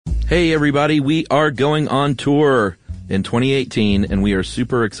Hey everybody, we are going on tour in 2018 and we are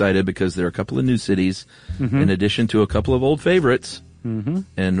super excited because there are a couple of new cities in addition to a couple of old favorites.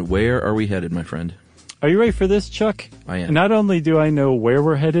 And where are we headed, my friend? Are you ready for this, Chuck? I am. Not only do I know where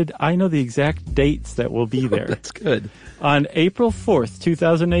we're headed, I know the exact dates that we'll be there. That's good. On April 4th,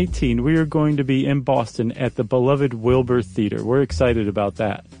 2018, we are going to be in Boston at the beloved Wilbur Theater. We're excited about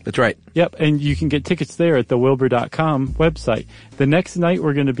that. That's right. Yep, and you can get tickets there at the Wilbur.com website. The next night,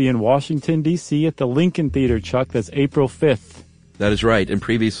 we're going to be in Washington, D.C. at the Lincoln Theater, Chuck. That's April 5th. That is right. And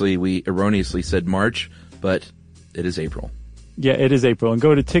previously we erroneously said March, but it is April. Yeah, it is April. And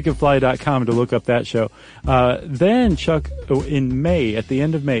go to ticketfly.com to look up that show. Then, Chuck, in May, at the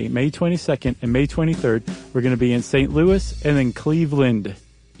end of May, May 22nd and May 23rd, we're going to be in St. Louis and then Cleveland.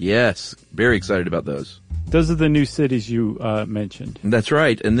 Yes, very excited about those. Those are the new cities you mentioned. That's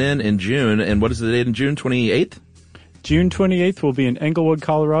right. And then in June, and what is the date in June? 28th? June 28th, we'll be in Englewood,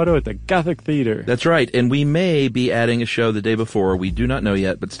 Colorado at the Gothic Theater. That's right. And we may be adding a show the day before. We do not know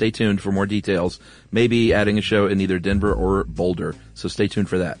yet, but stay tuned for more details. Maybe adding a show in either Denver or Boulder. So stay tuned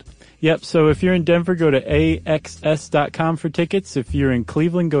for that. Yep. So if you're in Denver, go to axs.com for tickets. If you're in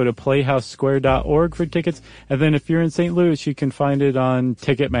Cleveland, go to playhousesquare.org for tickets. And then if you're in St. Louis, you can find it on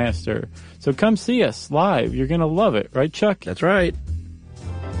Ticketmaster. So come see us live. You're going to love it. Right, Chuck? That's right.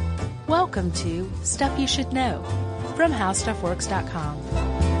 Welcome to Stuff You Should Know from HowStuffWorks.com.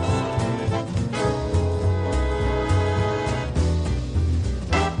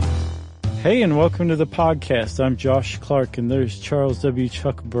 Hey, and welcome to the podcast. I'm Josh Clark, and there's Charles W.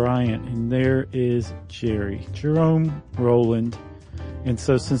 Chuck Bryant, and there is Jerry, Jerome Rowland. And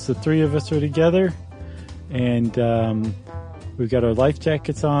so since the three of us are together, and we've got our life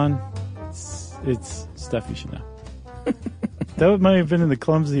jackets on, it's stuff you should know. That might have been in the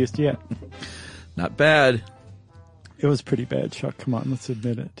clumsiest yet. Not bad. It was pretty bad, Chuck. Come on, let's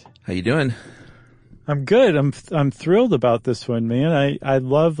admit it. How you doing? I'm good. I'm thrilled about this one, man. I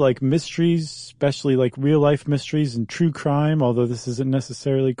love like mysteries, especially like real life mysteries and true crime, although this isn't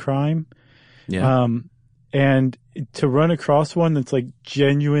necessarily crime. Yeah. And to run across one that's like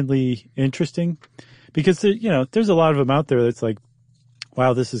genuinely interesting, because there's a lot of them out there that's like,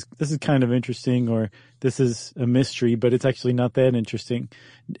 wow, this is kind of interesting, or this is a mystery, but it's actually not that interesting.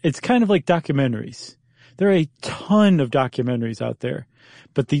 It's kind of like documentaries. There are a ton of documentaries out there,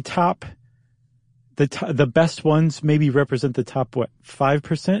 but the best ones maybe represent the top,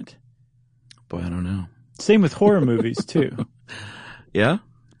 5%? Boy, I don't know. Same with horror movies, too. Yeah?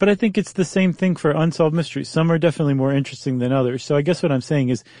 But I think it's the same thing for unsolved mysteries. Some are definitely more interesting than others. So I guess what I'm saying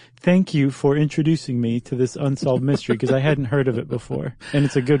is thank you for introducing me to this unsolved mystery, because I hadn't heard of it before, and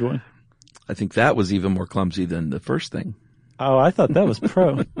it's a good one. I think that was even more clumsy than the first thing. Oh, I thought that was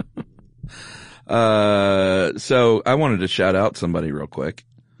pro. So I wanted to shout out somebody real quick.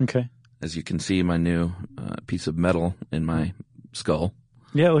 Okay. As you can see, my new piece of metal in my skull.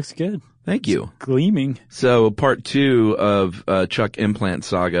 Yeah, it looks good. Thank you. It's gleaming. So part 2 of Chuck Implant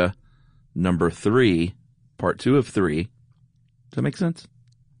Saga number 3, part 2 of 3. Does that make sense?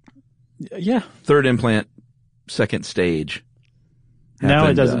 Yeah. Third implant, second stage. Now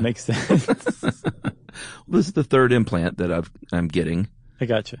it doesn't make sense. This is the third implant that I'm getting. I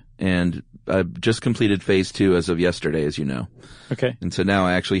gotcha. And I've just completed phase 2 as of yesterday, as you know. Okay. And so now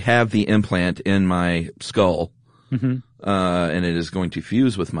I actually have the implant in my skull. And it is going to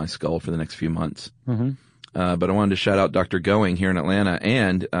fuse with my skull for the next few months. But I wanted to shout out Dr. Going here in Atlanta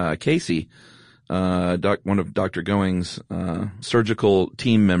and Casey, one of Dr. Going's surgical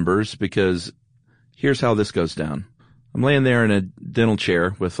team members, because here's how this goes down. I'm laying there in a dental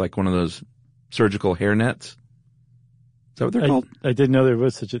chair with like one of those surgical hair nets. Is that what they're called? I didn't know there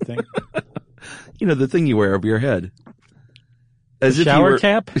was such a thing. The thing you wear over your head. As a shower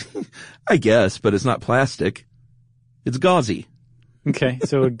cap? I guess, but it's not plastic. It's gauzy. Okay,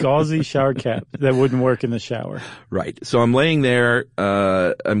 so a gauzy shower cap that wouldn't work in the shower. Right. So I'm laying there.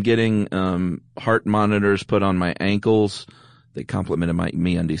 I'm getting heart monitors put on my ankles. They complimented my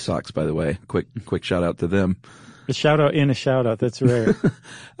MeUndies socks, by the way. Quick shout out to them. A shout out in a shout out. That's rare.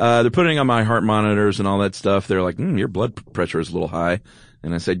 They're putting on my heart monitors and all that stuff. They're like, your blood pressure is a little high.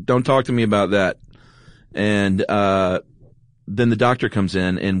 And I said, don't talk to me about that. And then the doctor comes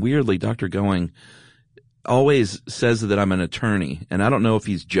in, and weirdly, Dr. Going always says that I'm an attorney. And I don't know if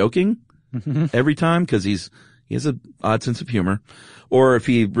he's joking every time, because he has an odd sense of humor, or if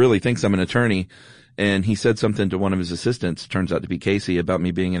he really thinks I'm an attorney. And he said something to one of his assistants, turns out to be Casey, about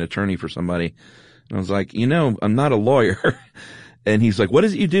me being an attorney for somebody. And I was like, I'm not a lawyer. And he's like, what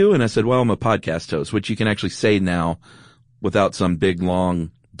is it you do? And I said, well, I'm a podcast host, which you can actually say now without some big,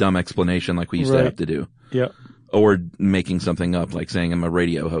 long, dumb explanation like we used to have to do. Yeah. or making something up, like saying I'm a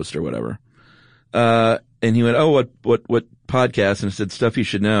radio host or whatever. And he went, "Oh, what podcast?" And I said, "Stuff You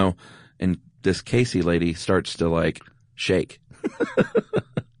Should Know." And this Casey lady starts to like shake.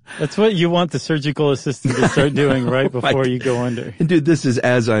 That's what you want the surgical assistant to start doing right before you go under. And dude, this is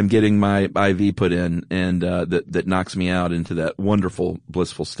as I'm getting my IV put in, and that knocks me out into that wonderful,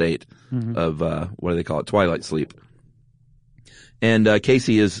 blissful state of what do they call it? Twilight sleep. And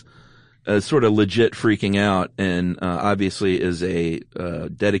Casey is sort of legit freaking out, and obviously is a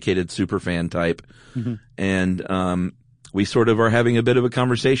dedicated superfan type. And we sort of are having a bit of a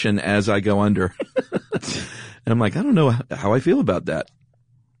conversation as I go under. And I'm like, I don't know how I feel about that.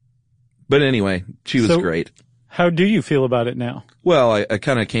 But anyway, she was great. How do you feel about it now? Well, I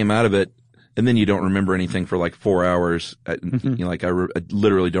kind of came out of it, and then you don't remember anything for like 4 hours. I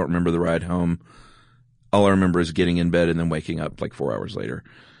literally don't remember the ride home. All I remember is getting in bed and then waking up like 4 hours later.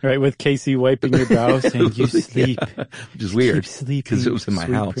 Right, with Casey wiping your brow saying, "You sleep." Yeah, which is weird because it was in my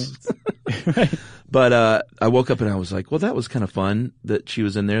house. Right. But I woke up and I was like, well, that was kind of fun that she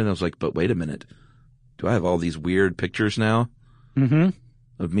was in there. And I was like, but wait a minute. Do I have all these weird pictures now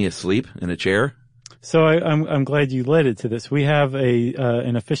of me asleep in a chair? So I'm glad you led it to this. We have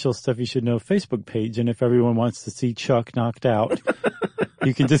an official Stuff You Should Know Facebook page, and if everyone wants to see Chuck knocked out,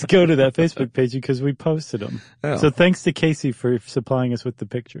 you can just go to that Facebook page because we posted them. Oh. So thanks to Casey for supplying us with the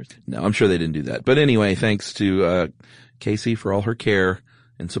pictures. No, I'm sure they didn't do that. But anyway, thanks to Casey for all her care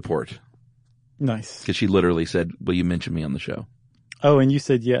and support. Nice. Because she literally said, "Will you mention me on the show?" Oh, and you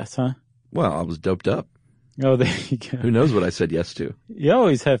said yes, huh? Well, I was doped up. Oh, there you go. Who knows what I said yes to? You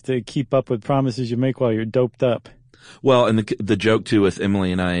always have to keep up with promises you make while you're doped up. Well, and the joke too with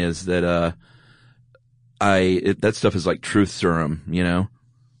Emily and I is that that stuff is like truth serum, you know?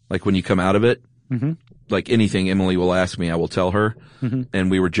 Like when you come out of it, like anything Emily will ask me, I will tell her.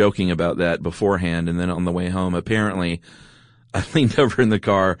 And we were joking about that beforehand, and then on the way home, apparently I leaned over in the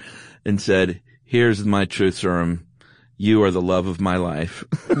car and said, "Here's my truth serum. You are the love of my life."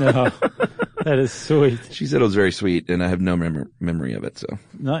 No, that is sweet. She said it was very sweet, and I have no memory of it. So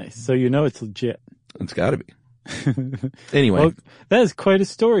nice. So you know it's legit. It's got to be. Anyway, well, that is quite a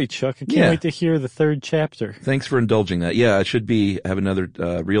story, Chuck. I can't wait to hear the third chapter. Thanks for indulging that. Yeah, I should have another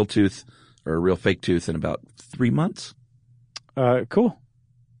real tooth or a real fake tooth in about 3 months. Cool.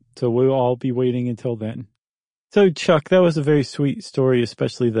 So we'll all be waiting until then. So, Chuck, that was a very sweet story,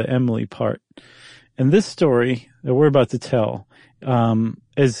 especially the Emily part. And this story that we're about to tell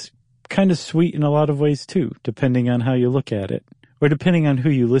is kind of sweet in a lot of ways, too, depending on how you look at it. Or depending on who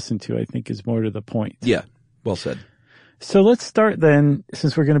you listen to, I think is more to the point. Yeah, well said. So let's start then,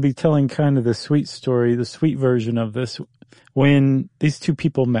 since we're going to be telling kind of the sweet story, the sweet version of this, when these two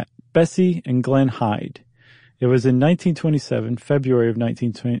people met, Bessie and Glenn Hyde. It was in 1927, February of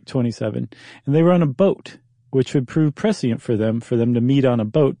 1927, and they were on a boat, which would prove prescient for them to meet on a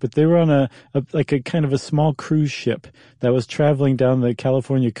boat. But they were on a kind of a small cruise ship that was traveling down the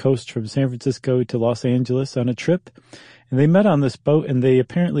California coast from San Francisco to Los Angeles on a trip. And they met on this boat, and they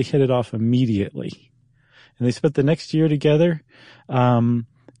apparently hit it off immediately. And they spent the next year together. And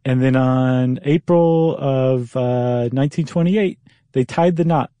then on April of 1928, they tied the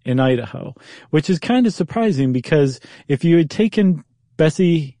knot in Idaho, which is kind of surprising because if you had taken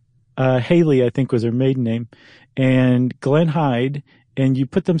Bessie Haley, I think was her maiden name, and Glenn Hyde, and you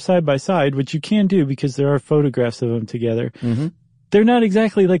put them side by side, which you can do because there are photographs of them together. They're not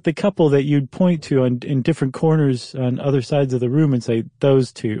exactly like the couple that you'd point to in different corners on other sides of the room and say,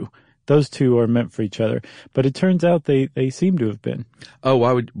 those two are meant for each other. But it turns out they seem to have been. Oh,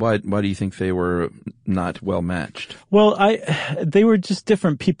 why do you think they were not well matched? Well, they were just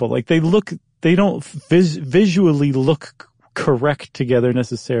different people. Like they don't visually look correct together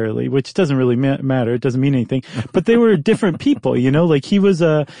necessarily, which doesn't really matter. It doesn't mean anything. But they were different people, you know. Like he was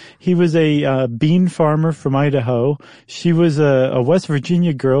a bean farmer from Idaho. She was a West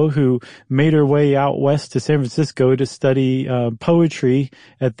Virginia girl who made her way out west to San Francisco to study poetry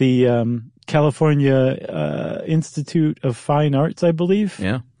at the California Institute of Fine Arts, I believe.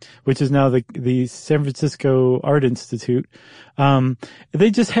 Yeah. Which is now the San Francisco Art Institute.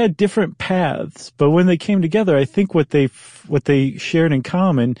 They just had different paths, but when they came together, I think what they shared in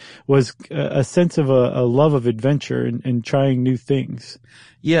common was a sense of a love of adventure and trying new things.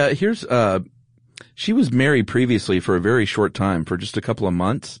 Yeah, she was married previously for a very short time, for just a couple of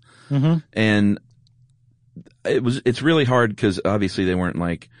months. And it's really hard because obviously they weren't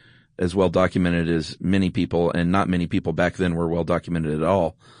like as well documented as many people, and not many people back then were well documented at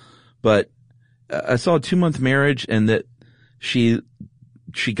all. But I saw a 2-month marriage, and that she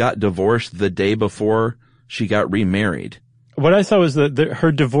got divorced the day before she got remarried. What I saw was that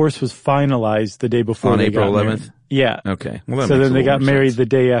her divorce was finalized the day before On they April got 11th? married. Yeah. Okay. Well, that So makes then a they little got more married sense. the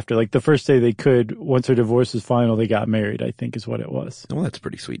day after, like the first day they could, once her divorce was final, they got married, I think is what it was. Well, that's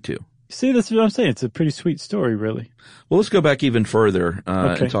pretty sweet too. See, that's what I'm saying. It's a pretty sweet story, really. Well, let's go back even further,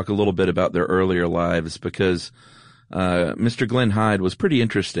 Okay. and talk a little bit about their earlier lives because, Mr. Glenn Hyde was pretty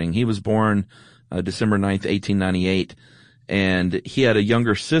interesting. He was born, December 9th, 1898, and he had a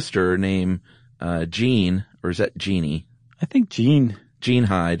younger sister named, Jean, or is that Jeannie? I think Jean. Jean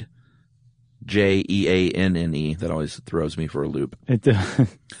Hyde. Jeanne. That always throws me for a loop. It,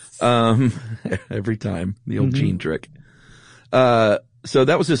 Every time. The old Jean trick. So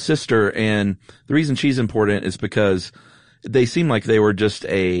that was his sister, and the reason she's important is because they seem like they were just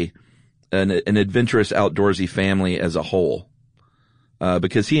an adventurous, outdoorsy family as a whole.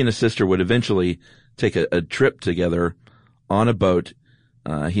 Because he and his sister would eventually take a trip together on a boat.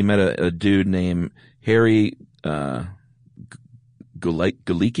 He met a dude named Harry,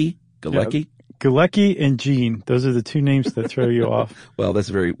 Galecki? Galecki and Jean. Those are the two names that throw you off. Well, that's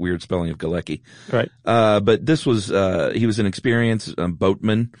a very weird spelling of Galecki. Right. But this was, he was an experienced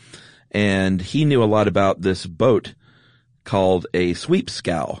boatman, and he knew a lot about this boat called a sweep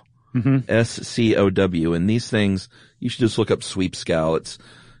scow. SCOW. And these things, you should just look up sweep scow.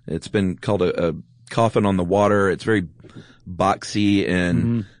 It's been called a coffin on the water. It's very boxy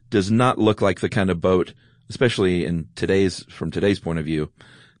and does not look like the kind of boat, especially from today's point of view,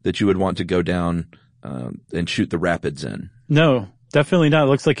 that you would want to go down, and shoot the rapids in. No, definitely not. It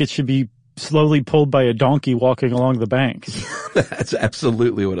looks like it should be slowly pulled by a donkey walking along the banks. That's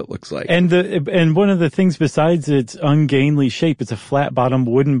absolutely what it looks like. And one of the things besides its ungainly shape, it's a flat bottom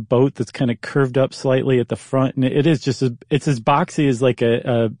wooden boat that's kind of curved up slightly at the front. And it is just, it's as boxy as like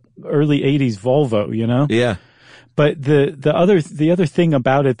a early 80s Volvo, you know? Yeah. But the other thing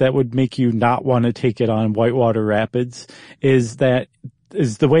about it that would make you not want to take it on whitewater rapids is the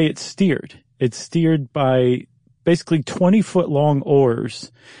way it's steered. It's steered by basically 20-foot long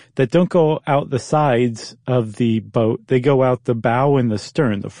oars that don't go out the sides of the boat. They go out the bow and the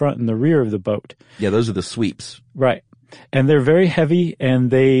stern, the front and the rear of the boat. Yeah, those are the sweeps. Right. And they're very heavy and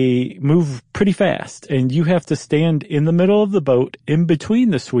they move pretty fast. And you have to stand in the middle of the boat in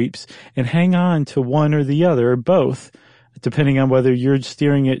between the sweeps and hang on to one or the other or both, depending on whether you're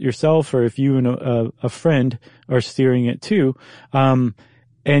steering it yourself or if you and a friend are steering it too. And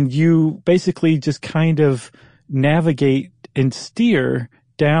you basically just kind of navigate and steer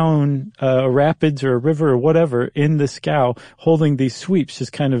down a rapids or a river or whatever in the scow, holding these sweeps,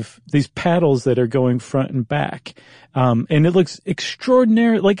 just kind of these paddles that are going front and back. And it looks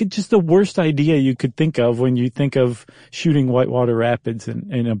extraordinary, like it's just the worst idea you could think of when you think of shooting whitewater rapids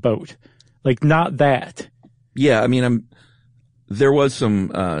in a boat. Like not that. Yeah, I mean, there was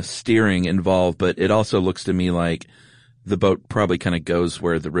some steering involved, but it also looks to me like the boat probably kind of goes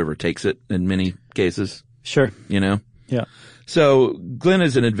where the river takes it in many cases. Sure. You know? Yeah. So Glenn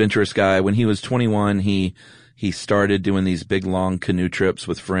is an adventurous guy. When he was 21, he started doing these big long canoe trips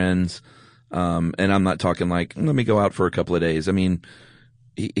with friends. And I'm not talking like, let me go out for a couple of days. I mean,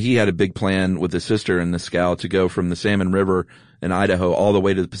 he had a big plan with his sister and the scow to go from the Salmon River in Idaho all the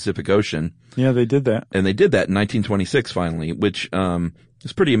way to the Pacific Ocean. Yeah, they did that. And they did that in 1926 finally, which,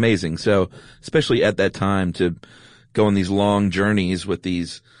 is pretty amazing. So, especially at that time to go on these long journeys with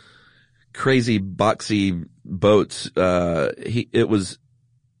these crazy boxy boats, it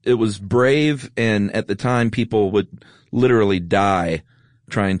was brave, and at the time people would literally die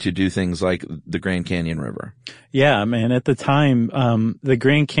trying to do things like the Grand Canyon River. Yeah, man. At the time, the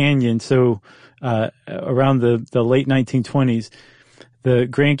Grand Canyon, so, around the late 1920s, the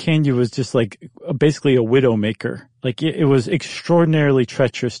Grand Canyon was just like basically a widowmaker. Like it was extraordinarily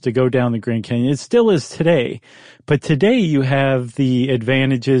treacherous to go down the Grand Canyon. It still is today, but today you have the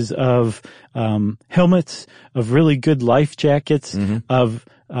advantages of helmets, of really good life jackets, of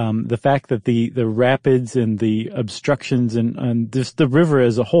the fact that the rapids and the obstructions and just the river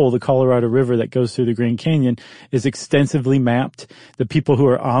as a whole, the Colorado River that goes through the Grand Canyon, is extensively mapped. The people who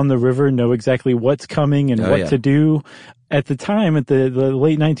are on the river know exactly what's coming and what to do. At the time, at the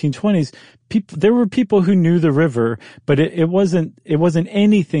late 1920s, there were people who knew the river, but it wasn't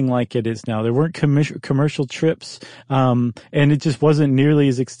anything like it is now. There weren't commercial trips, and it just wasn't nearly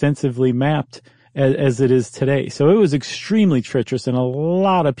as extensively mapped as it is today. So it was extremely treacherous, and a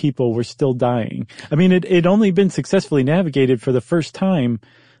lot of people were still dying. I mean, it'd only been successfully navigated for the first time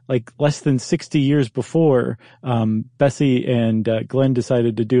like less than 60 years before Bessie and Glenn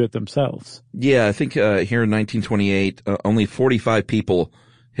decided to do it themselves. Yeah, I think here in 1928, only 45 people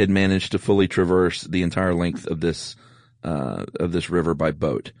had managed to fully traverse the entire length of this river by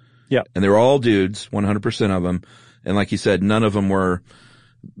boat. Yeah. And they were all dudes, 100% of them. And like you said, none of them were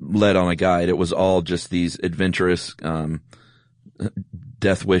led on a guide. It was all just these adventurous,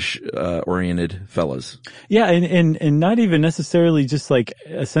 death wish, oriented fellas. Yeah. And not even necessarily just like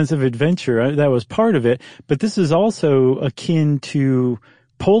a sense of adventure. That was part of it. But this is also akin to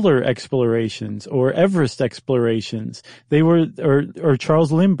polar explorations or Everest explorations. They were, or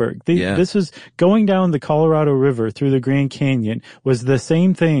Charles Lindbergh. This was going down the Colorado River through the Grand Canyon was the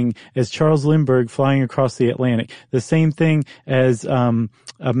same thing as Charles Lindbergh flying across the Atlantic. The same thing as,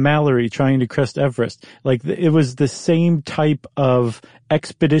 Mallory trying to crest Everest. Like it was the same type of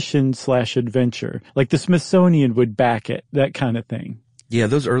expedition / adventure. Like the Smithsonian would back it, that kind of thing. Yeah.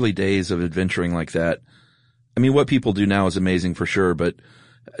 Those early days of adventuring like that. I mean, what people do now is amazing for sure, but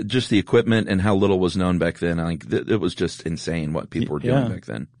just the equipment and how little was known back then. I think it was just insane what people were doing back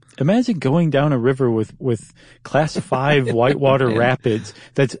then. Imagine going down a river with class 5 whitewater rapids.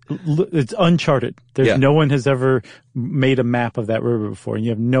 It's uncharted. There's no one has ever made a map of that river before, and you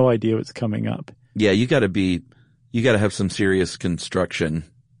have no idea what's coming up. Yeah, you got to have some serious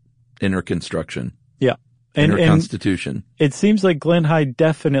inner construction. Yeah. And constitution. It seems like Glenn Hyde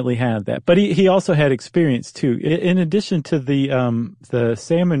definitely had that, but he also had experience too. In addition to the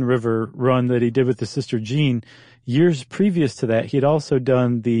Salmon River run that he did with his sister Jean, years previous to that, he had also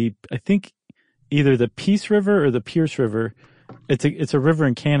done I think either the Peace River or the Pierce River. It's a river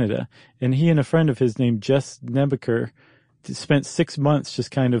in Canada, and he and a friend of his named Jess Nebeker spent 6 months just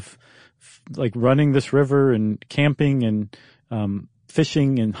kind of like running this river and camping and,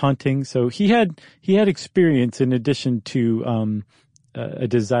 fishing and hunting. So he had experience in addition to a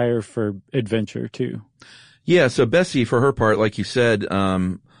desire for adventure too. Yeah, so Bessie, for her part, like you said, she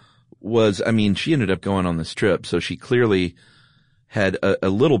ended up going on this trip, so she clearly had a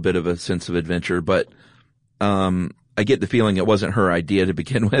little bit of a sense of adventure, but I get the feeling it wasn't her idea to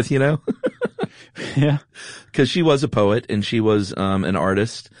begin with, you know? Yeah. 'Cause she was a poet and she was an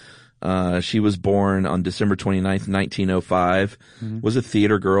artist. She was born on December 29th, 1905, was a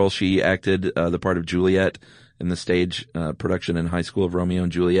theater girl. She acted the part of Juliet in the stage production in high school of Romeo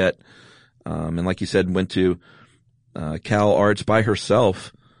and Juliet. And like you said, went to Cal Arts by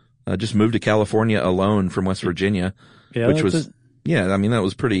herself, just moved to California alone from West Virginia, which was, that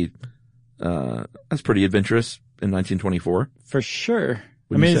was pretty, that's pretty adventurous in 1924. For sure.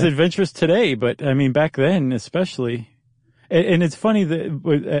 It's adventurous today, but back then especially. And it's funny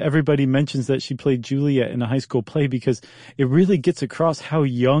that everybody mentions that she played Juliet in a high school play because it really gets across how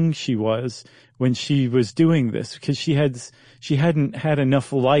young she was when she was doing this, because she hadn't had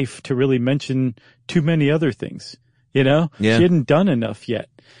enough life to really mention too many other things, you know? Yeah. She hadn't done enough yet.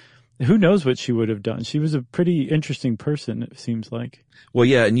 Who knows what she would have done? She was a pretty interesting person, it seems like. Well,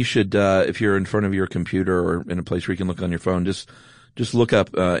 yeah, and you should, if you're in front of your computer or in a place where you can look on your phone, just look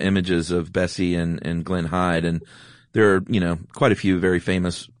up images of Bessie and Glenn Hyde, and there are, quite a few very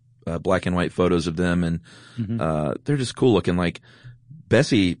famous black and white photos of them, and they're just cool looking. Like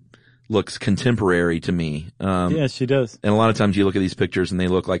Bessie looks contemporary to me. Yeah, she does. And a lot of times you look at these pictures and they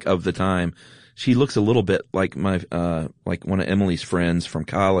look like of the time. She looks a little bit like like one of Emily's friends from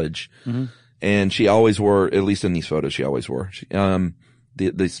college. And she always wore, at least in these photos,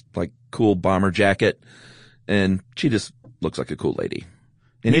 this like cool bomber jacket, and she just looks like a cool lady.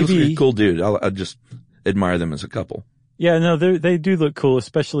 And he looks like a cool dude. I just admire them as a couple. Yeah, no, they do look cool,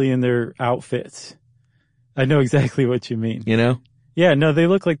 especially in their outfits. I know exactly what you mean. You know? Yeah, no, they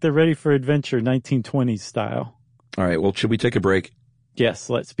look like they're ready for adventure, 1920s style. All right, well, should we take a break? Yes,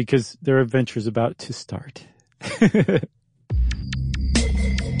 let's, because their adventure's about to start.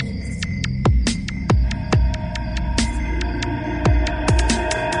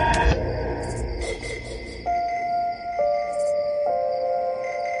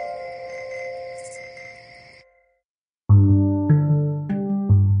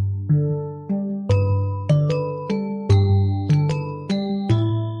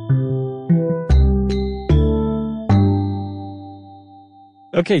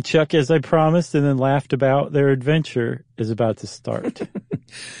 Okay, Chuck, as I promised and then laughed about, their adventure is about to start.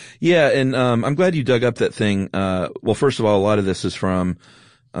 Yeah, and I'm glad you dug up that thing. Well, first of all, a lot of this is from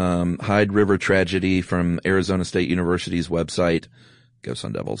Hyde River Tragedy from Arizona State University's website. Go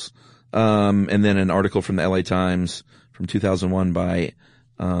Sun Devils. And then an article from the LA Times from 2001 by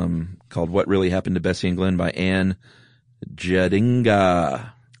called What Really Happened to Bessie and Glenn by Ann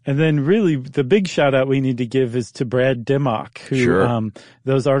Jedinga. And then really the big shout out we need to give is to Brad Dimmock, who,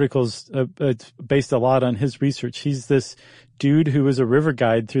 those articles, it's based a lot on his research. He's this dude who was a river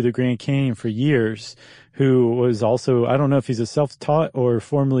guide through the Grand Canyon for years, who was also, I don't know if he's a self-taught or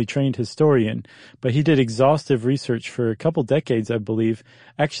formally trained historian, but he did exhaustive research for a couple decades, I believe,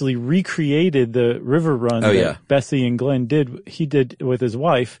 actually recreated the river run that Bessie and Glenn did. He did with his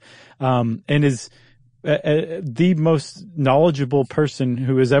wife, and is the most knowledgeable person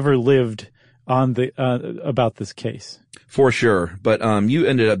who has ever lived on the about this case. For sure. But you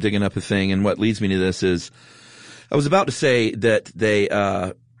ended up digging up a thing, and what leads me to this is I was about to say that they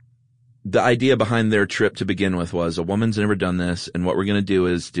the idea behind their trip to begin with was a woman's never done this, and what we're going to do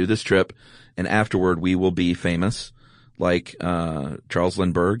is do this trip, and afterward we will be famous, like Charles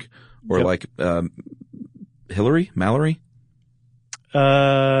Lindbergh, or like Mallory?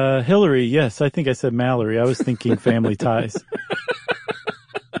 Hillary, yes. I think I said Mallory. I was thinking Family Ties.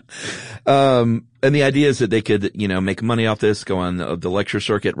 And the idea is that they could, make money off this, go on the lecture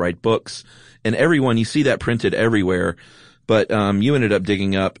circuit, write books, and everyone, you see that printed everywhere. But, you ended up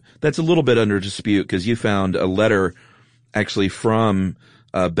digging up, that's a little bit under dispute because you found a letter actually from,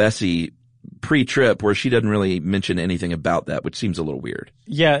 Bessie pre-trip where she doesn't really mention anything about that, which seems a little weird.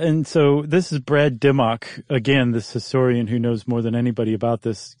 Yeah. And so this is Brad Dimmock, again, this historian who knows more than anybody about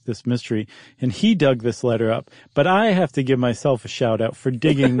this mystery. And he dug this letter up, but I have to give myself a shout out for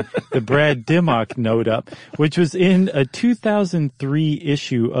digging the Brad Dimmock note up, which was in a 2003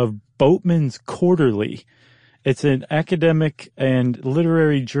 issue of Boatman's Quarterly. It's an academic and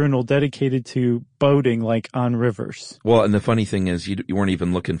literary journal dedicated to boating, like on rivers. Well, and the funny thing is you weren't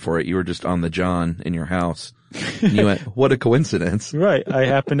even looking for it. You were just on the John in your house. And you went, what a coincidence. Right. I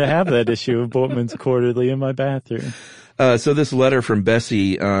happen to have that issue of Boatman's Quarterly in my bathroom. So this letter from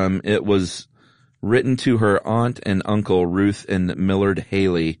Bessie, it was written to her aunt and uncle, Ruth and Millard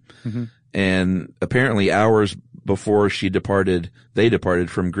Haley. Mm-hmm. And apparently hours before they departed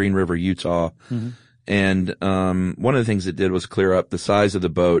from Green River, Utah. Mm-hmm. And one of the things it did was clear up the size of the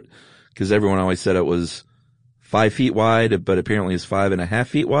boat, because everyone always said it was 5 feet wide, but apparently it's 5.5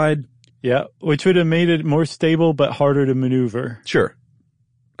 feet wide. Yeah, which would have made it more stable but harder to maneuver. Sure.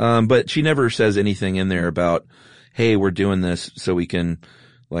 But she never says anything in there about, hey, we're doing this so we can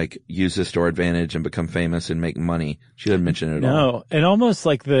use this to our advantage and become famous and make money. She doesn't mention it at all. No, and almost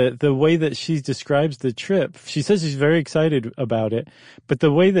like the way that she describes the trip, she says she's very excited about it, but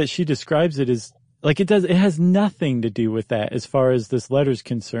the way that she describes it is it has nothing to do with that as far as this letter's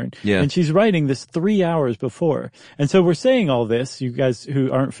concerned. Yeah. And she's writing this 3 hours before. And so we're saying all this. You guys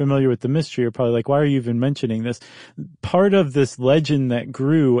who aren't familiar with the mystery are probably like, why are you even mentioning this? Part of this legend that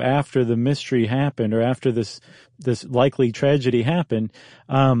grew after the mystery happened, or after this likely tragedy happened,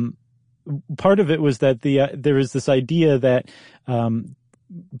 part of it was that there was this idea that,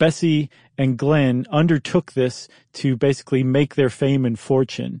 Bessie and Glenn undertook this to basically make their fame and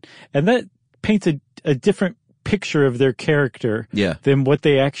fortune. And that paints a different picture of their character than what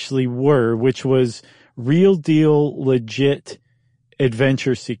they actually were, which was real deal, legit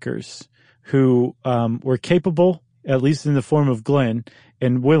adventure seekers who were capable, at least in the form of Glenn,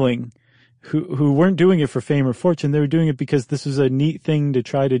 and willing, who weren't doing it for fame or fortune. They were doing it because this was a neat thing to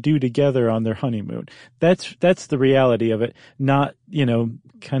try to do together on their honeymoon. That's the reality of it, not,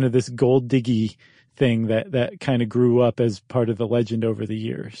 kind of this gold diggy thing that kind of grew up as part of the legend over the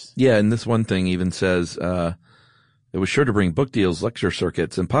years. Yeah, and this one thing even says it was sure to bring book deals, lecture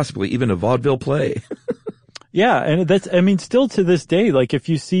circuits, and possibly even a vaudeville play. Yeah, and still to this day, if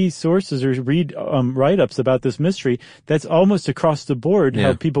you see sources or read write-ups about this mystery, that's almost across the board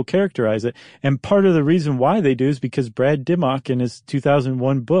how people characterize it. And part of the reason why they do is because Brad Dimmock in his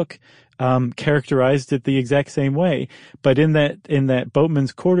 2001 book characterized it the exact same way. But in that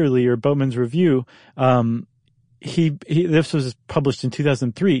Boatman's Quarterly or Boatman's Review, this was published in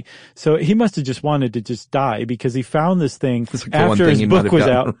 2003, so he must have just wanted to just die because he found this thing after his book was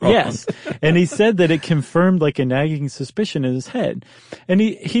out. Wrong. Yes. And he said that it confirmed a nagging suspicion in his head. And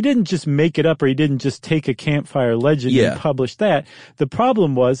he didn't just make it up, or he didn't just take a campfire legend and publish that. The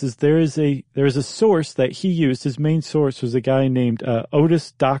problem is there is a source that he used. His main source was a guy named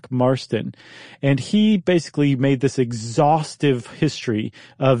Otis Doc Marston. And he basically made this exhaustive history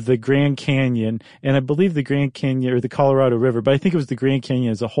of the Grand Canyon, and I believe the Grand Canyon or the Colorado River, but I think it was the Grand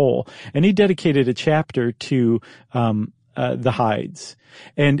Canyon as a whole. And he dedicated a chapter to the hides.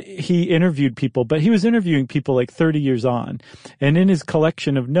 And he interviewed people, but he was interviewing people 30 years on. And in his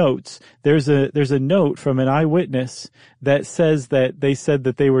collection of notes, there's a note from an eyewitness that says that they said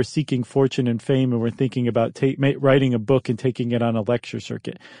that they were seeking fortune and fame and were thinking about writing a book and taking it on a lecture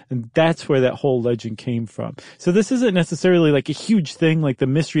circuit. And that's where that whole legend came from. So this isn't necessarily a huge thing, the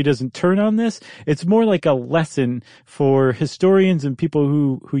mystery doesn't turn on this. It's more like a lesson for historians and people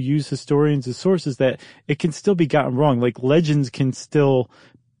who use historians as sources that it can still be gotten wrong. like legends can still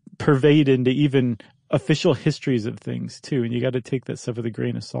pervade into even official histories of things too. And you got to take that stuff with a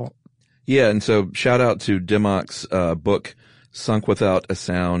grain of salt. Yeah. And so shout out to Dimmock's, book, Sunk Without a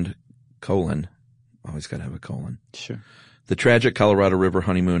Sound, : always got to have a colon. Sure. The Tragic Colorado River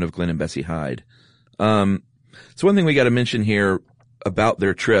Honeymoon of Glenn and Bessie Hyde. So one thing we got to mention here about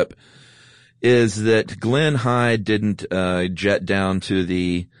their trip is that Glenn Hyde didn't, jet down to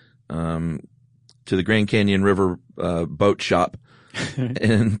the Grand Canyon River, boat shop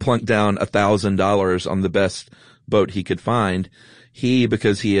and plunk down $1,000 on the best boat he could find.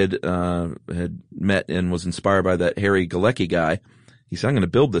 Because he had met and was inspired by that Harry Galecki guy, he said, I'm going to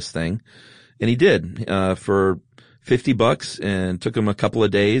build this thing. And he did, for $50, and took him a couple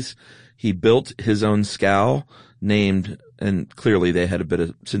of days. He built his own scow and clearly they had a bit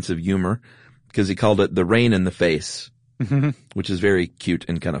of sense of humor because he called it the Rain in the Face, which is very cute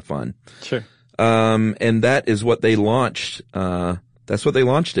and kind of fun. Sure. And that is what they launched. That's what they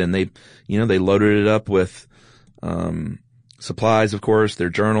launched in. They loaded it up with, supplies, of course,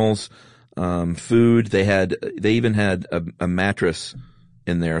 their journals, food. They even had a mattress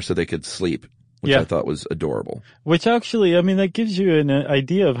in there so they could sleep, which I thought was adorable. Which actually, I mean, that gives you an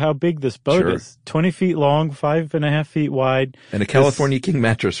idea of how big this boat is. 20 feet long, 5.5 feet wide. And a California King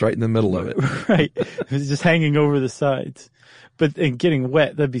mattress right in the middle of it. Right. It was just hanging over the sides. And getting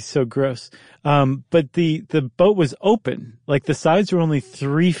wet, that'd be so gross. But the boat was open. Like the sides were only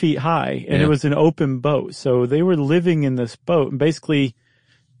 3 feet high and it was an open boat. So they were living in this boat and basically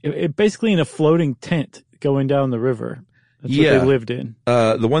in a floating tent going down the river. That's what they lived in.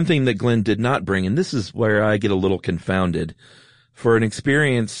 The one thing that Glenn did not bring, and this is where I get a little confounded, for an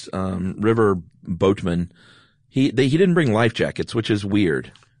experienced, river boatman, he didn't bring life jackets, which is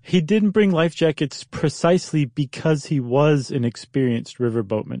weird. He didn't bring life jackets precisely because he was an experienced river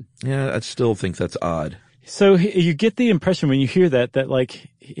boatman. Yeah, I still think that's odd. So you get the impression when you hear that like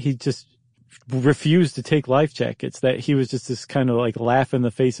he just refused to take life jackets, that he was just this kind of like laugh in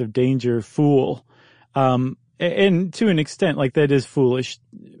the face of danger fool. And to an extent, like that is foolish.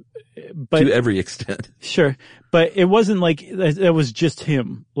 But to every extent. Sure. But it wasn't like that was just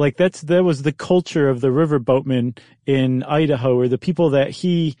him. Like that was the culture of the river boatmen in Idaho, or the people that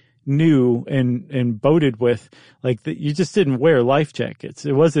he knew and boated with. Like you just didn't wear life jackets.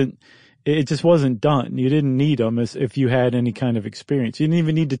 It just wasn't done. You didn't need them if you had any kind of experience. You didn't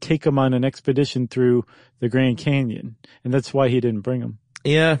even need to take them on an expedition through the Grand Canyon. And that's why he didn't bring them.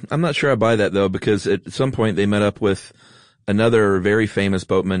 Yeah, I'm not sure I buy that though, because at some point they met up with another very famous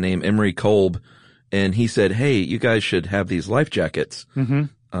boatman named Emery Kolb, and he said, hey, you guys should have these life jackets. Mm-hmm.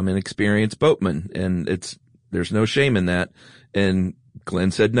 I'm an experienced boatman, and there's no shame in that. And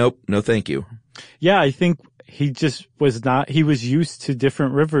Glenn said, nope, no thank you. Yeah, I think he just was not, he was used to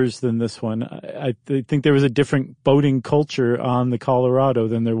different rivers than this one. I think there was a different boating culture on the Colorado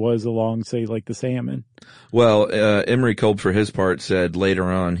than there was along, say, like the Salmon. Well, Emery Kolb, for his part, said later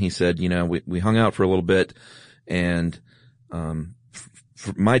on, he said, we hung out for a little bit, and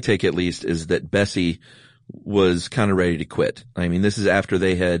for my take at least is that Bessie was kind of ready to quit. I mean, this is after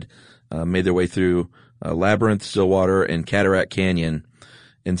they had made their way through Labyrinth, Stillwater, and Cataract Canyon.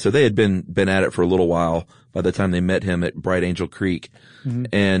 And so they had been at it for a little while by the time they met him at Bright Angel Creek. Mm-hmm.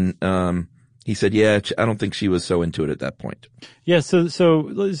 And he said, yeah, I don't think she was so into it at that point. Yeah, so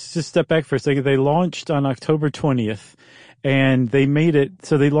let's just step back for a second. They launched on October 20th, and they made it,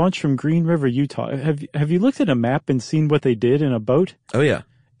 so they launched from Green River, Utah. Have you looked at a map and seen what they did in a boat? Oh, yeah.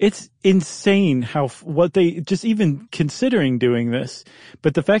 It's insane what they, just even considering doing this.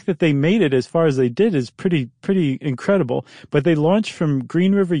 But the fact that they made it as far as they did is pretty incredible. But they launched from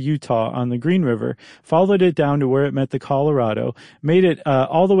Green River, Utah on the Green River, followed it down to where it met the Colorado, made it,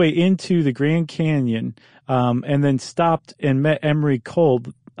 all the way into the Grand Canyon, and then stopped and met Emery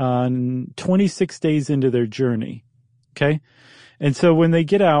Kolb on 26 days into their journey. Okay. And so when they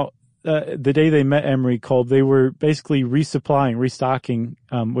get out, the day they met Emery Kolb, they were basically restocking,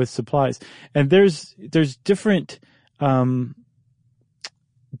 with supplies. And there's different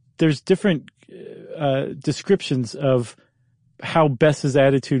descriptions of how Bess's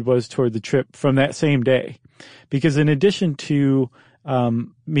attitude was toward the trip from that same day. Because in addition to,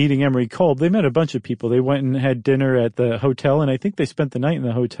 meeting Emery Kolb, they met a bunch of people. They went and had dinner at the hotel, and I think they spent the night in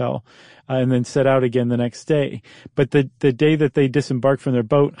the hotel, and then set out again the next day. But the day that they disembarked from their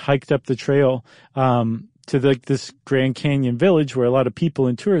boat, hiked up the trail, to this Grand Canyon village where a lot of people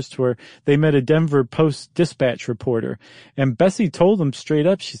and tourists were, they met a Denver Post-Dispatch reporter. And Bessie told them straight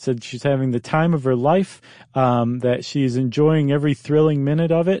up, she said she's having the time of her life, that she's enjoying every thrilling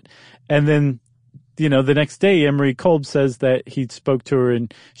minute of it. And then, the next day, Emery Kolb says that he spoke to her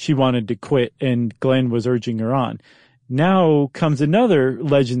and she wanted to quit, and Glenn was urging her on. now comes another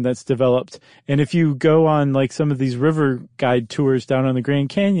legend that's developed. And if you go on like some of these river guide tours down on the Grand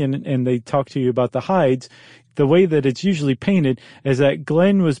Canyon and they talk to you about the hides, the way that it's usually painted is that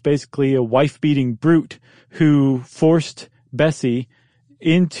Glenn was basically a wife-beating brute who forced Bessie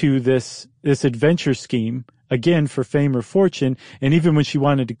into this adventure scheme, again, for fame or fortune. And even when she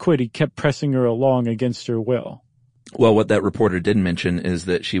wanted to quit, he kept pressing her along against her will. Well, what that reporter didn't mention is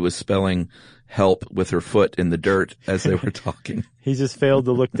that she was spelling help with her foot in the dirt as they were talking. He just failed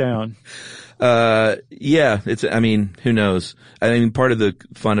to look down. Yeah, who knows? I mean, part of the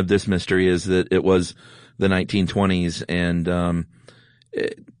fun of this mystery is that it was the 1920s and,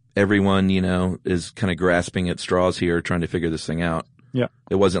 everyone, is kind of grasping at straws here trying to figure this thing out. Yeah.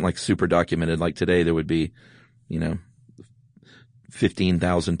 It wasn't like super documented. Like today there would be,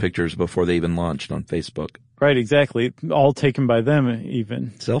 15,000 pictures before they even launched on Facebook. Right, exactly. All taken by them even.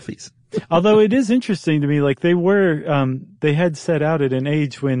 Selfies. Although it is interesting to me, like they had set out at an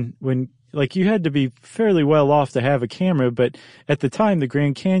age when like you had to be fairly well off to have a camera, but at the time the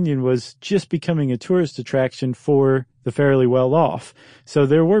Grand Canyon was just becoming a tourist attraction for the fairly well off. So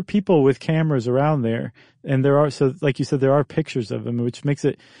there were people with cameras around there, and so like you said, there are pictures of them, which makes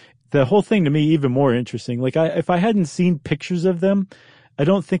the whole thing to me even more interesting. Like if I hadn't seen pictures of them, I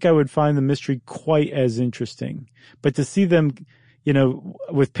don't think I would find the mystery quite as interesting. But to see them,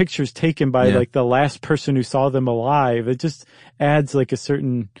 with pictures taken by like the last person who saw them alive, it just adds like a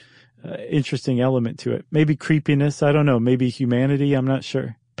certain interesting element to it. Maybe creepiness. I don't know. Maybe humanity. I'm not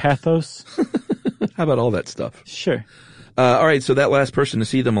sure. Pathos. How about all that stuff? Sure. All right. So that last person to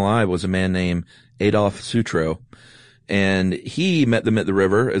see them alive was a man named Adolph Sutro. And he met them at the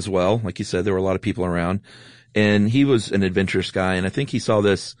river as well. Like you said, there were a lot of people around. And he was an adventurous guy. And I think he saw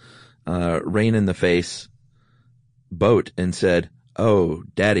this rain in the face boat and said, "Oh,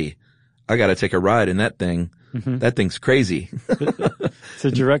 Daddy, I got to take a ride in that thing. Mm-hmm. That thing's crazy." It's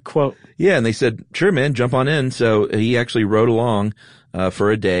a direct quote. Yeah. And they said, "Sure, man, jump on in." So he actually rode along for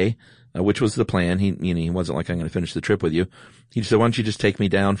a day, which was the plan. He wasn't like, "I'm going to finish the trip with you." He said, "Why don't you just take me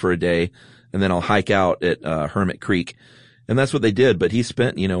down for a day and then I'll hike out at Hermit Creek." And that's what they did. But he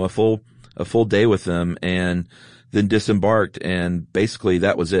spent, a full day with them and then disembarked. And basically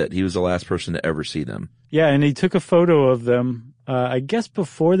that was it. He was the last person to ever see them. Yeah. And he took a photo of them, I guess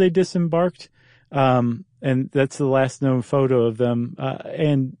before they disembarked. And that's the last known photo of them.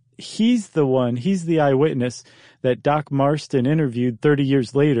 And he's the eyewitness that Doc Marston interviewed 30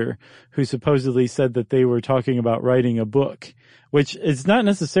 years later, who supposedly said that they were talking about writing a book, which is not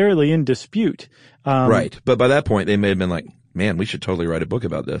necessarily in dispute. Right. But by that point, they may have been like, "Man, we should totally write a book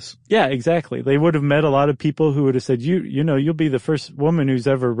about this." Yeah, exactly. They would have met a lot of people who would have said, you'll be the first woman who's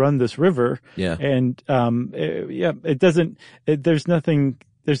ever run this river. Yeah. And, there's nothing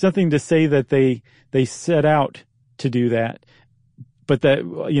to say that they set out to do that, but that,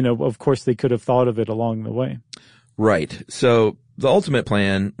 of course they could have thought of it along the way. Right. So the ultimate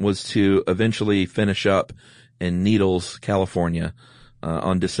plan was to eventually finish up in Needles, California,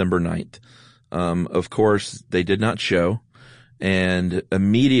 on December 9th. Of course, they did not show. And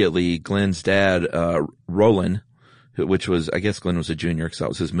immediately Glenn's dad, Roland, which was, I guess Glenn was a junior because that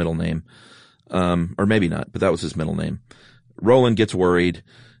was his middle name. Or maybe not, but that was his middle name. Roland gets worried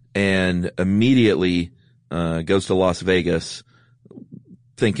and immediately, goes to Las Vegas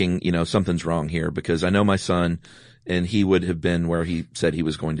thinking, something's wrong here because I know my son and he would have been where he said he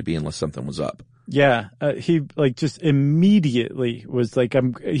was going to be unless something was up. Yeah. He just immediately was like,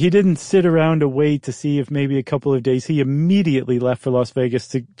 he didn't sit around to wait to see if maybe a couple of days. He immediately left for Las Vegas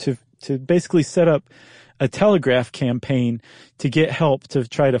to basically set up a telegraph campaign to get help to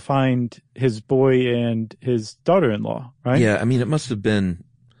try to find his boy and his daughter-in-law, right? Yeah. I mean, it must have been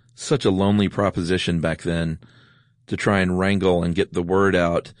such a lonely proposition back then to try and wrangle and get the word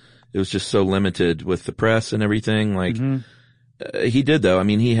out. It was just so limited with the press and everything. Like, he did though. I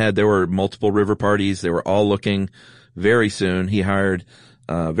mean, there were multiple river parties. They were all looking very soon. He hired,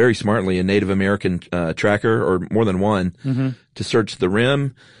 very smartly a Native American, tracker or more than one to search the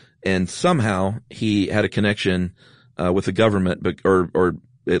rim. And somehow he had a connection, with the government, or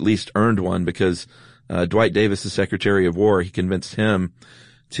at least earned one because, Dwight Davis, the Secretary of War, he convinced him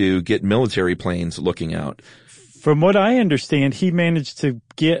to get military planes looking out. From what I understand, he managed to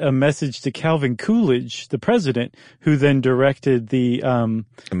get a message to Calvin Coolidge, the president, who then directed the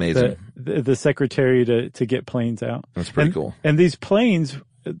secretary to get planes out. That's pretty cool. And these planes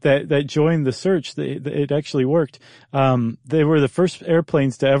that joined the search, it actually worked. They were the first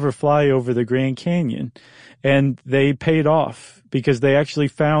airplanes to ever fly over the Grand Canyon, and they paid off because they actually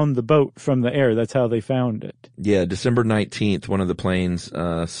found the boat from the air. That's how they found it. Yeah, December 19th, one of the planes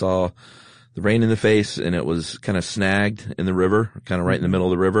saw the rain in the face, and it was kind of snagged in the river, kind of right in the middle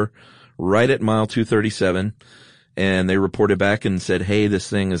of the river, right at mile 237. And they reported back and said, hey, this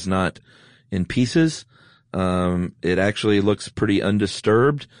thing is not in pieces. It actually looks pretty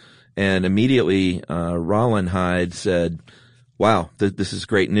undisturbed. And immediately, Rollin Hyde said, wow, this is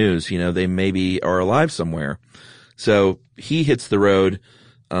great news. You know, they maybe are alive somewhere. So he hits the road,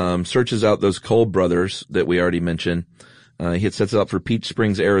 searches out those Cole brothers that we already mentioned. He sets out for Peach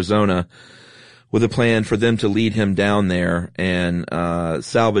Springs, Arizona, with a plan for them to lead him down there and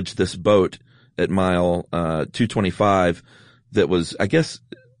salvage this boat at mile 225 that was, I guess,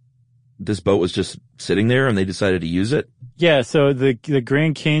 this boat was just sitting there and they decided to use it. Yeah, so the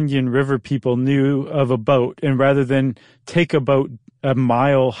Grand Canyon River people knew of a boat, and rather than take a boat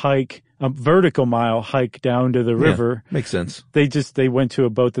a vertical mile hike down to the river. Makes sense. They went to a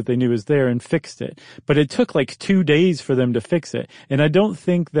boat that they knew was there and fixed it. But it took like 2 days for them to fix it. And I don't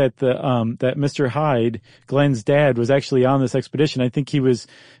think that that Mr. Hyde, Glenn's dad, was actually on this expedition. I think he was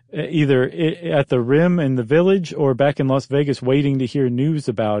either at the rim in the village or back in Las Vegas waiting to hear news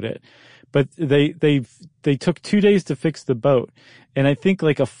about it. But they took 2 days to fix the boat. And I think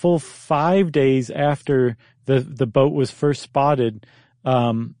like a full 5 days after the boat was first spotted,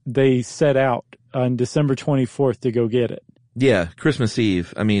 they set out on December 24th to go get it. Yeah, Christmas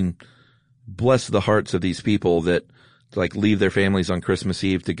Eve. I mean, bless the hearts of these people that like leave their families on Christmas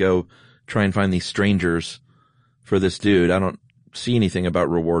Eve to go try and find these strangers for this dude. I don't see anything about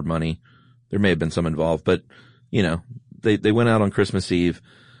reward money. There may have been some involved, but you know, they went out on Christmas Eve.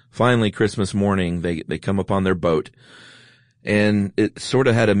 Finally, Christmas morning, they come upon their boat, and it sort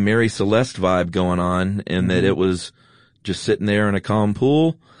of had a Mary Celeste vibe going on in that it was just sitting there in a calm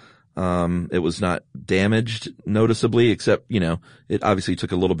pool. It was not damaged noticeably, except, you know, it obviously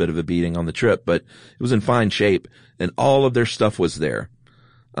took a little bit of a beating on the trip, but it was in fine shape, and all of their stuff was there,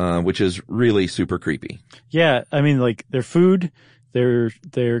 which is really super creepy. Yeah, I mean, like their food, their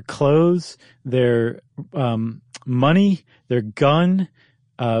clothes, their money, their gun,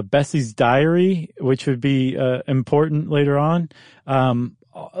 Bessie's diary, which would be important later on.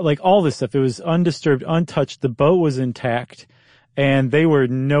 Like all this stuff, it was undisturbed, untouched. The boat was intact, and they were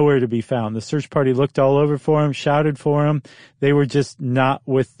nowhere to be found. The search party looked all over for them, shouted for them. They were just not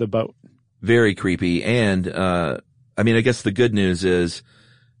with the boat. Very creepy. And I mean, I guess the good news is,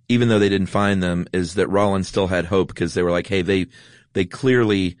 even though they didn't find them, is that Rollins still had hope, because they were like, hey, they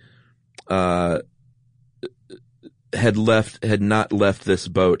clearly had not left this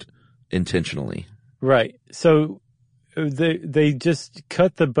boat intentionally. Right. So they just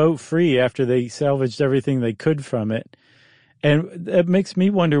cut the boat free after they salvaged everything they could from it. And that makes me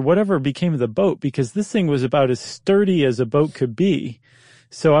wonder whatever became of the boat, because this thing was about as sturdy as a boat could be.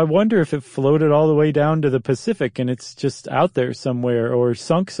 So I wonder if it floated all the way down to the Pacific and it's just out there somewhere, or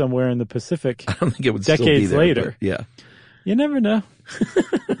sunk somewhere in the Pacific. I don't think it would decades still be there, later. Yeah. You never know.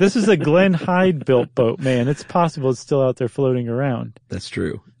 This is a Glenn Hyde built boat, man. It's possible it's still out there floating around. That's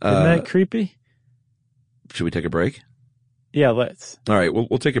true. Isn't that creepy? Should we take a break? Yeah, let's. All right,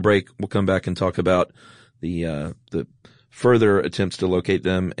 we'll take a break. We'll come back and talk about the further attempts to locate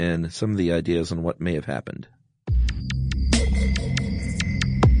them and some of the ideas on what may have happened.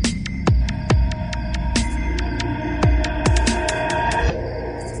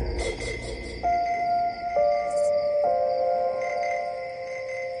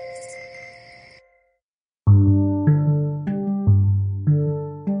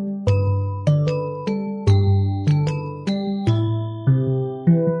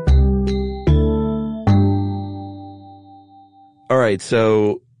 All right,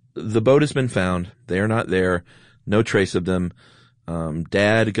 so the boat has been found. They are not there. No trace of them.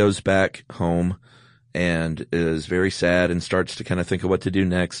 Dad goes back home and is very sad and starts to kind of think of what to do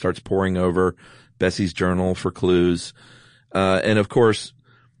next, starts poring over Bessie's journal for clues. And of course,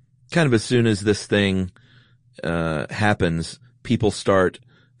 kind of as soon as this thing happens, people start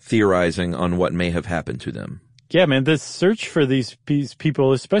theorizing on what may have happened to them. Yeah, man, this search for these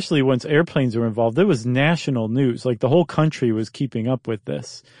people, especially once airplanes were involved, it was national news. Like the whole country was keeping up with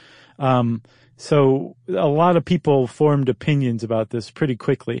this. So a lot of people formed opinions about this pretty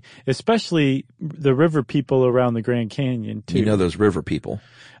quickly, especially the river people around the Grand Canyon too. You know those river people.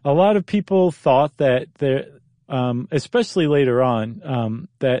 A lot of people thought that especially later on,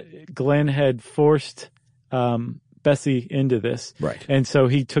 that Glenn had forced Bessie into this. Right. And so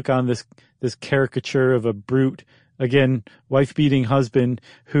he took on this caricature of a brute, again, wife-beating husband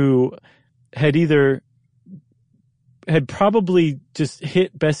who had probably just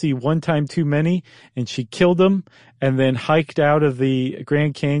hit Bessie one time too many, and she killed him, and then hiked out of the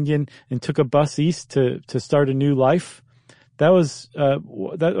Grand Canyon and took a bus east to start a new life. that was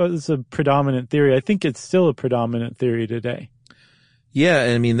a predominant theory. I think it's still a predominant theory today. Yeah,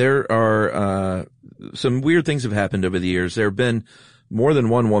 I mean, there are some weird things have happened over the years. There have been more than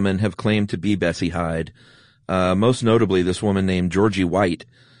one woman have claimed to be Bessie Hyde. Most notably, this woman named Georgie White,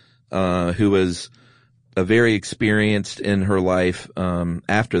 who was a very experienced in her life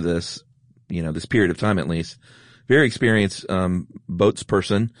after this, this period of time at least, very experienced boats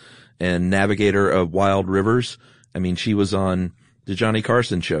person and navigator of wild rivers. I mean, she was on the Johnny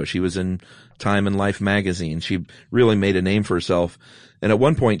Carson show. She was in Time and Life magazine. She really made a name for herself. And at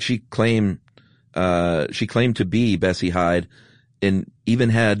one point she claimed to be Bessie Hyde and even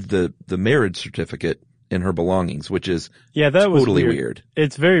had the marriage certificate in her belongings, which is totally weird.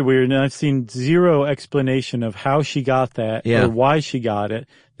 It's very weird. And I've seen zero explanation of how she got that or why she got it.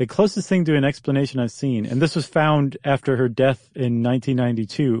 The closest thing to an explanation I've seen, and this was found after her death in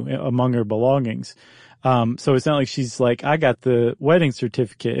 1992 among her belongings. So it's not like she's like, I got the wedding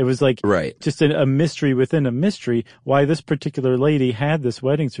certificate. It was like just a mystery within a mystery why this particular lady had this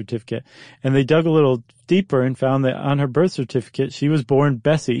wedding certificate. And they dug a little deeper and found that on her birth certificate, she was born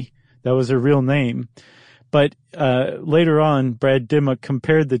Bessie. That was her real name. But later on, Brad Dimmock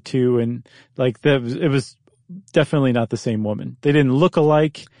compared the two, and it was definitely not the same woman. They didn't look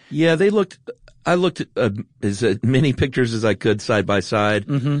alike. Yeah, I looked at as many pictures as I could side by side,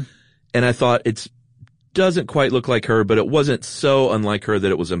 and I thought doesn't quite look like her, but it wasn't so unlike her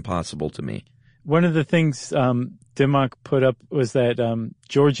that it was impossible to me. One of the things Dimmock put up was that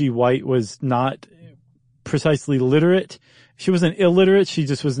Georgie White was not precisely literate. She wasn't illiterate. She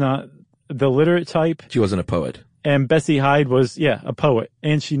just was not the literate type. She wasn't a poet. And Bessie Hyde was, a poet.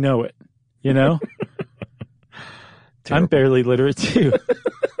 And she know it, I'm barely literate too.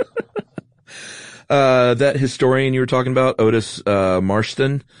 That historian you were talking about, Otis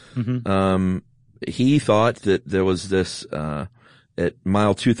Marston, he thought that there was this at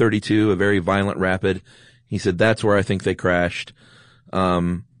mile 232, a very violent rapid. He said, that's where I think they crashed.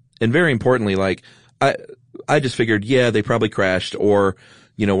 And very importantly, I just figured, they probably crashed, or,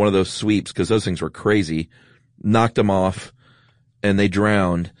 one of those sweeps, because those things were crazy, knocked them off, and they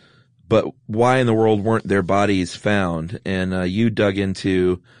drowned. But why in the world weren't their bodies found? And you dug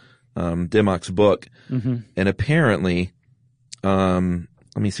into Dimmock's book, and apparently, let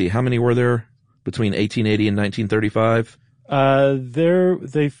me see, how many were there between 1880 and 1935?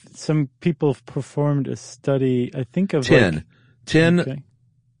 Some people performed a study, I think of 10. 10. Okay.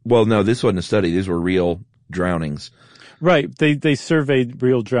 Well, no, this wasn't a study. These were real drownings. Right. They surveyed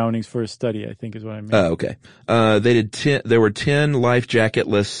real drownings for a study, I think is what I mean. Oh, okay. There were 10 life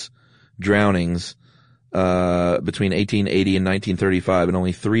jacketless drownings, between 1880 and 1935, and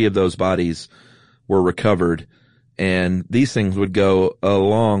only 3 of those bodies were recovered. And these things would go a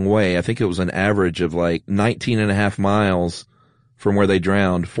long way. I think it was an average of 19 and a half miles from where they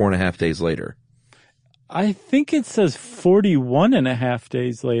drowned 4.5 days later. I think it says 41 and a half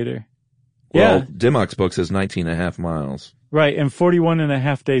days later. Well, Dimmock's book says 19 and a half miles. Right, and 41 and a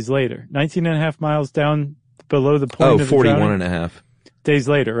half days later. 19 and a half miles down below the point of the 41 drowning. and a half. Days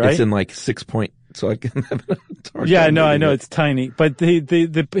later, right? It's in 6 point, so I can have a Yeah, I know, it's tiny. But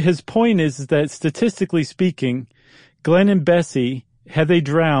his point is that statistically speaking, Glenn and Bessie, had they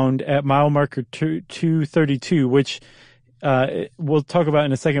drowned at mile marker 232, which we'll talk about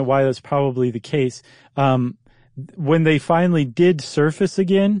in a second why that's probably the case, when they finally did surface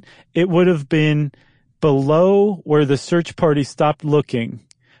again, it would have been below where the search party stopped looking,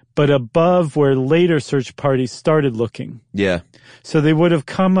 but above where later search parties started looking. Yeah. So they would have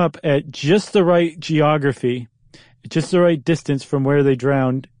come up at just the right geography, just the right distance from where they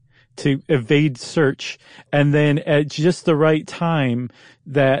drowned to evade search, and then at just the right time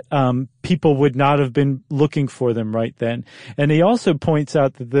that people would not have been looking for them right then. And he also points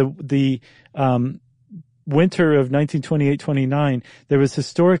out that the winter of 1928-29, there was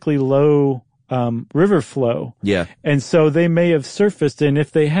historically low river flow. Yeah. And so they may have surfaced, and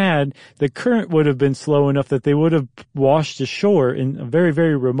if they had, the current would have been slow enough that they would have washed ashore in a very,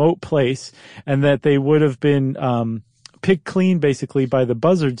 very remote place, and that they would have been picked clean basically by the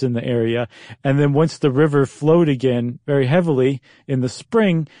buzzards in the area. And then once the river flowed again very heavily in the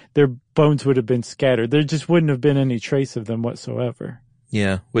spring, their bones would have been scattered. There just wouldn't have been any trace of them whatsoever.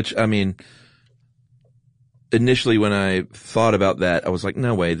 Yeah, which, I mean, initially when I thought about that, I was like,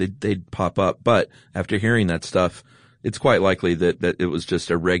 no way, they'd pop up. But after hearing that stuff, it's quite likely that it was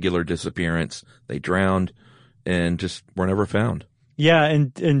just a regular disappearance. They drowned and just were never found. Yeah,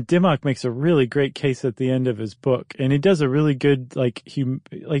 and Dimmock makes a really great case at the end of his book, and he does a really good,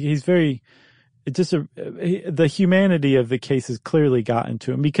 he's very, the humanity of the case has clearly gotten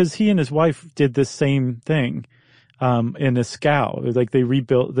to him, because he and his wife did the same thing. in a scow. Like they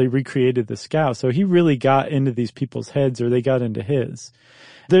recreated the scow. So he really got into these people's heads, or they got into his.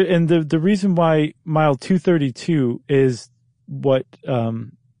 The reason why mile 232 is what,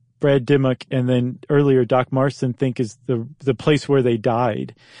 Brad Dimmock and then earlier Doc Marston think is the place where they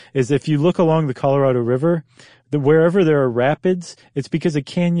died is if you look along the Colorado River, wherever there are rapids, it's because a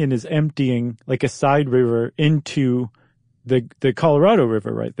canyon is emptying like a side river into the Colorado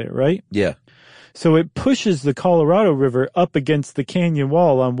River right there, right? Yeah. So it pushes the Colorado River up against the canyon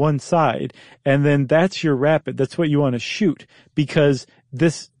wall on one side, and then that's your rapid. That's what you want to shoot, because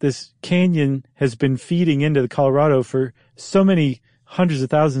this canyon has been feeding into the Colorado for so many hundreds of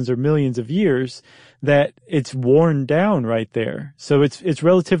thousands or millions of years that it's worn down right there. So it's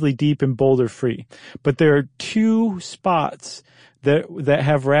relatively deep and boulder free. But there are two spots that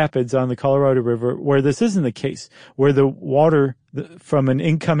have rapids on the Colorado River where this isn't the case, where the water from an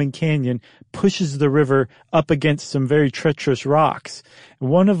incoming canyon pushes the river up against some very treacherous rocks.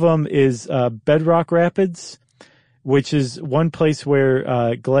 One of them is Bedrock Rapids, which is one place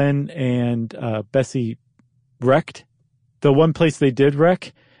where Glenn and Bessie wrecked. The one place they did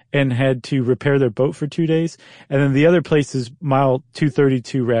wreck and had to repair their boat for 2 days. And then the other place is mile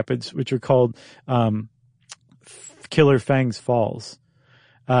 232 rapids, which are called Killer Fangs Falls.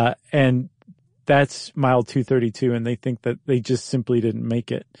 And that's mile 232, and they think that they just simply didn't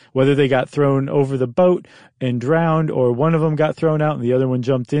make it. Whether they got thrown over the boat and drowned, or one of them got thrown out and the other one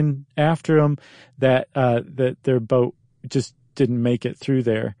jumped in after them, that their boat just didn't make it through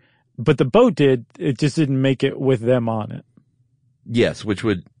there. But the boat did, it just didn't make it with them on it. Yes, which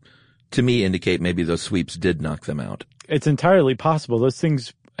would, to me, indicate maybe those sweeps did knock them out. It's entirely possible. Those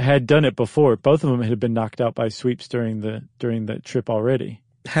things had done it before. Both of them had been knocked out by sweeps during the trip already.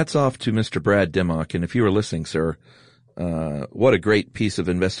 Hats off to Mr. Brad Dimmock, and if you were listening, sir, what a great piece of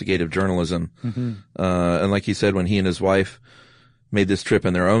investigative journalism. Mm-hmm. And like he said, when he and his wife made this trip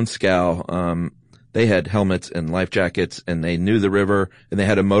in their own scow, they had helmets and life jackets, and they knew the river, and they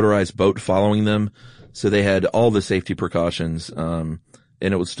had a motorized boat following them. So they had all the safety precautions, and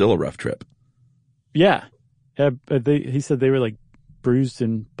it was still a rough trip. Yeah. He said they were like bruised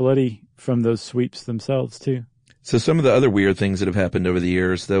and bloody from those sweeps themselves too. So some of the other weird things that have happened over the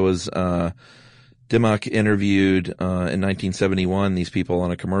years, there was, Dimmock interviewed, in 1971, these people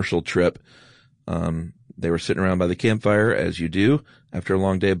on a commercial trip. They were sitting around by the campfire, as you do, after a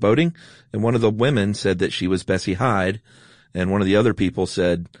long day of boating. And one of the women said that she was Bessie Hyde. And one of the other people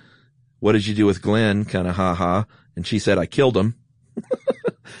said, "What did you do with Glenn?" Kind of ha-ha. And she said, "I killed him."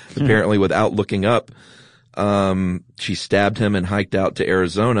 Apparently without looking up. She stabbed him and hiked out to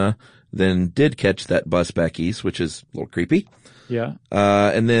Arizona, then did catch that bus back east, which is a little creepy. Yeah.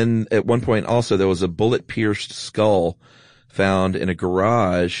 And then at one point also there was a bullet-pierced skull found in a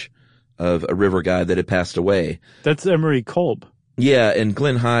garage of a river guy that had passed away. That's Emery Kolb. Yeah, and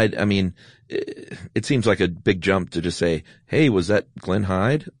Glenn Hyde, I mean, it seems like a big jump to just say, hey, was that Glenn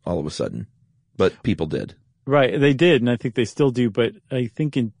Hyde? All of a sudden. But people did. Right, they did, and I think they still do, but I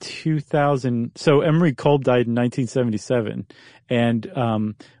think in 2000, so Emery Kolb died in 1977,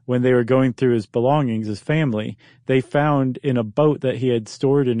 and when they were going through his belongings, his family, they found in a boat that he had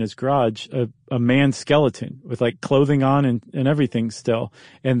stored in his garage a man's skeleton with like clothing on and everything still,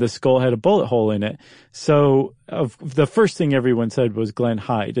 and the skull had a bullet hole in it. So the first thing everyone said was Glenn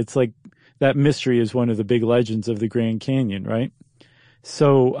Hyde. It's like that mystery is one of the big legends of the Grand Canyon, right?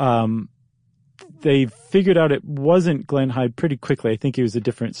 So they figured out it wasn't Glenn Hyde pretty quickly. I think he was a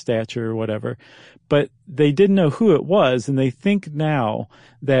different stature or whatever. But they didn't know who it was, and they think now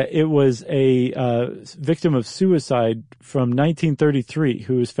that it was a victim of suicide from 1933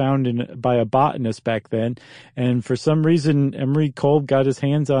 who was found by a botanist back then. And for some reason, Emery Kolb got his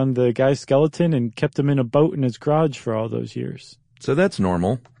hands on the guy's skeleton and kept him in a boat in his garage for all those years. So that's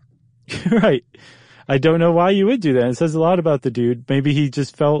normal. Right. I don't know why you would do that. It says a lot about the dude. Maybe he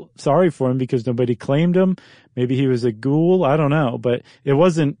just felt sorry for him because nobody claimed him. Maybe he was a ghoul. I don't know, but it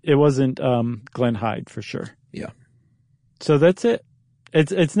wasn't Glenn Hyde for sure. Yeah. So that's it.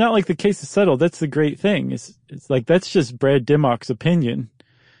 It's not like the case is settled. That's the great thing. It's like, that's just Brad Dimmock's opinion.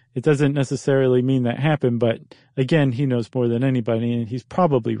 It doesn't necessarily mean that happened, but again, he knows more than anybody, and he's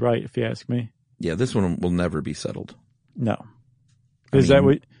probably right if you ask me. Yeah, this one will never be settled. No. That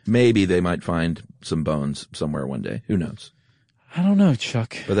what? Maybe they might find some bones somewhere one day. Who knows? I don't know,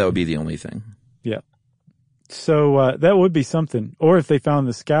 Chuck. But that would be the only thing. Yeah. So that would be something. Or if they found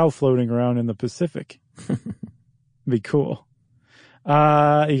the scow floating around in the Pacific. Be cool. You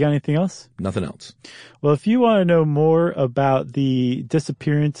got anything else? Nothing else. Well, if you want to know more about the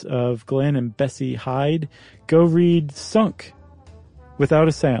disappearance of Glenn and Bessie Hyde, go read Sunk Without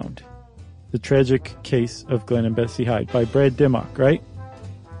a Sound. The Tragic Case of Glenn and Bessie Hyde by Brad Dimmock, right?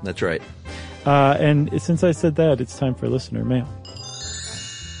 That's right. And since I said that, it's time for listener mail.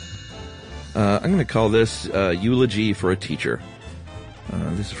 I'm going to call this Eulogy for a Teacher.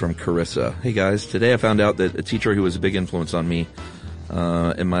 This is from Carissa. Hey guys, today I found out that a teacher who was a big influence on me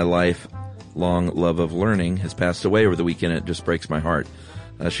in my lifelong love of learning has passed away over the weekend. It just breaks my heart.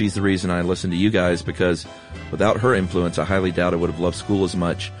 She's the reason I listen to you guys, because without her influence, I highly doubt I would have loved school as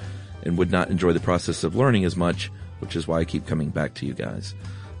much and would not enjoy the process of learning as much, which is why I keep coming back to you guys.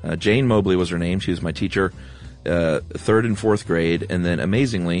 Jane Mobley was her name. She was my teacher, 3rd and 4th grade, and then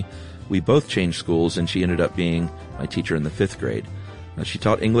amazingly, we both changed schools, and she ended up being my teacher in the 5th grade. She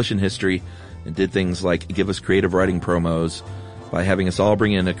taught English and history and did things like give us creative writing promos by having us all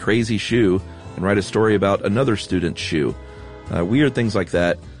bring in a crazy shoe and write a story about another student's shoe. Weird things like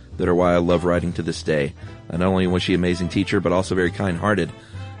that are why I love writing to this day. Not only was she an amazing teacher, but also very kind-hearted.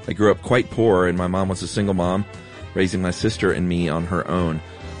 I grew up quite poor, and my mom was a single mom, raising my sister and me on her own.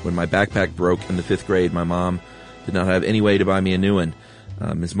 When my backpack broke in the 5th grade, my mom did not have any way to buy me a new one.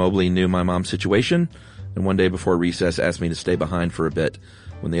 Ms. Mobley knew my mom's situation, and one day before recess asked me to stay behind for a bit.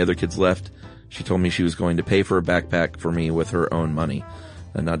 When the other kids left, she told me she was going to pay for a backpack for me with her own money.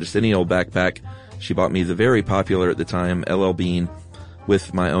 Not just any old backpack. She bought me the very popular at the time LL Bean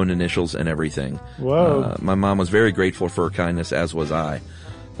with my own initials and everything. Whoa. My mom was very grateful for her kindness, as was I.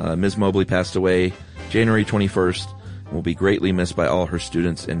 Ms. Mobley passed away January 21st and will be greatly missed by all her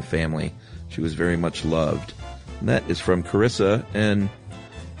students and family. She was very much loved. And that is from Carissa, and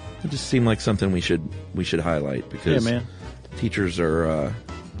it just seemed like something we should highlight, because teachers have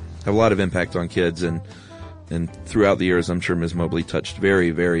a lot of impact on kids, and throughout the years, I'm sure Ms. Mobley touched very,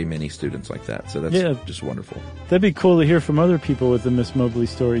 very many students like that. So that's just wonderful. That'd be cool to hear from other people with the Miss Mobley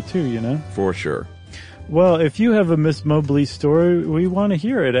story too, you know? For sure. Well, if you have a Miss Mobley story, we want to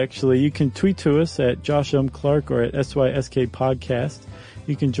hear it, actually. You can tweet to us at Josh M. Clark or at SYSK Podcast.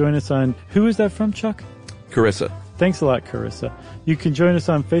 You can join us on, who is that from, Chuck? Carissa. Thanks a lot, Carissa. You can join us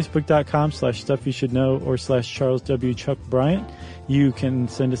on Facebook.com/StuffYouShouldKnow or /Charles W. Chuck Bryant. You can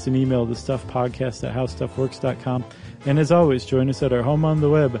send us an email to stuffpodcast@howstuffworks.com. And as always, join us at our home on the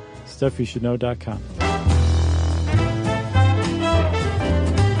web, StuffYouShouldKnow.com.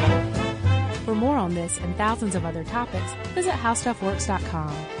 For more on this and thousands of other topics, visit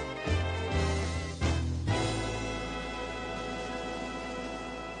howstuffworks.com.